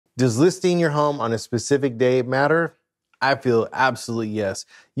Does listing your home on a specific day matter? I feel absolutely yes.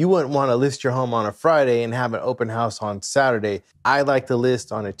 You wouldn't want to list your home on a Friday and have an open house on Saturday. I like to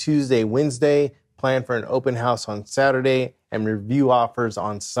list on a Tuesday, Wednesday, plan for an open house on Saturday, and review offers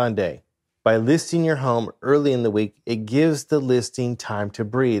on Sunday. By listing your home early in the week, it gives the listing time to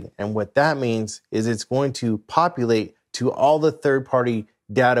breathe. And what that means is it's going to populate to all the third-party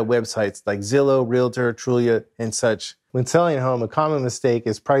data websites like Zillow, Realtor, Trulia, and such. When selling a home, a common mistake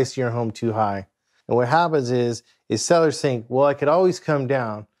is pricing your home too high. And what happens is sellers think, well, I could always come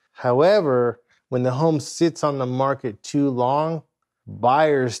down. However, when the home sits on the market too long,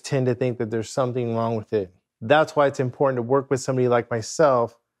 buyers tend to think that there's something wrong with it. That's why it's important to work with somebody like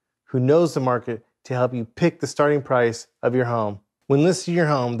myself who knows the market to help you pick the starting price of your home. When listing your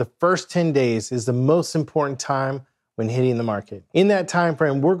home, the first 10 days is the most important time when hitting the market. In that time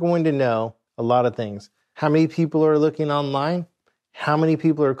frame, we're going to know a lot of things. How many people are looking online? How many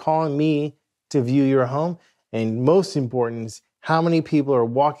people are calling me to view your home? And most important is how many people are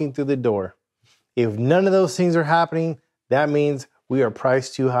walking through the door. If none of those things are happening, that means we are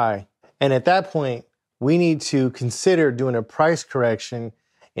priced too high. And at that point, we need to consider doing a price correction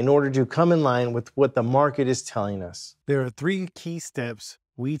in order to come in line with what the market is telling us. There are 3 key steps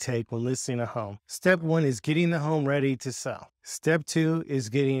we take when listing a home. Step 1 is getting the home ready to sell. Step 2 is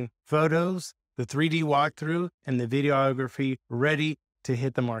getting photos, the 3D walkthrough, and the videography ready to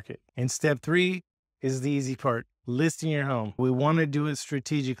hit the market. And step 3 is the easy part, listing your home. We want to do it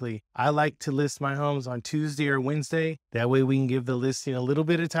strategically. I like to list my homes on Tuesday or Wednesday. That way we can give the listing a little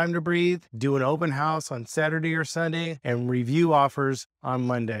bit of time to breathe, do an open house on Saturday or Sunday, and review offers on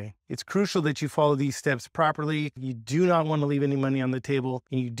Monday. It's crucial that you follow these steps properly. You do not want to leave any money on the table,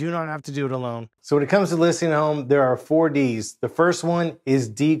 and you do not have to do it alone. So when it comes to listing a home, there are 4 Ds. The first one is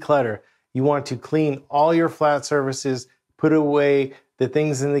declutter. You want to clean all your flat surfaces, put away the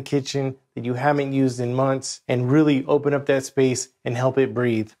things in the kitchen that you haven't used in months, and really open up that space and help it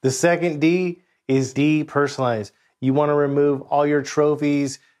breathe. The second D is depersonalize. You want to remove all your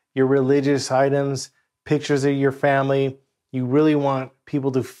trophies, your religious items, pictures of your family. You really want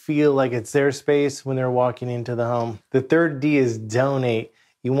people to feel like it's their space when they're walking into the home. The third D is donate.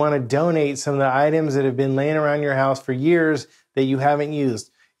 You want to donate some of the items that have been laying around your house for years that you haven't used.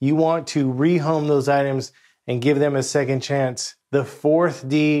 You want to rehome those items and give them a second chance. The fourth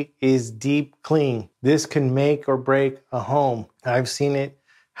D is deep clean. This can make or break a home. I've seen it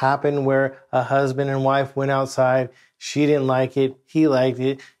happen where a husband and wife went outside. She didn't like it. He liked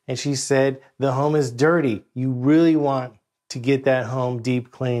it. And she said, the home is dirty. You really want to get that home deep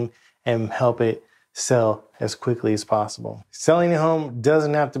clean and help it sell as quickly as possible. Selling a home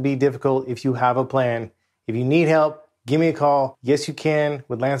doesn't have to be difficult if you have a plan. If you need help, give me a call. Yes, you can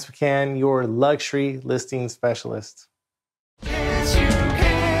with Lance Mchan, your luxury listing specialist.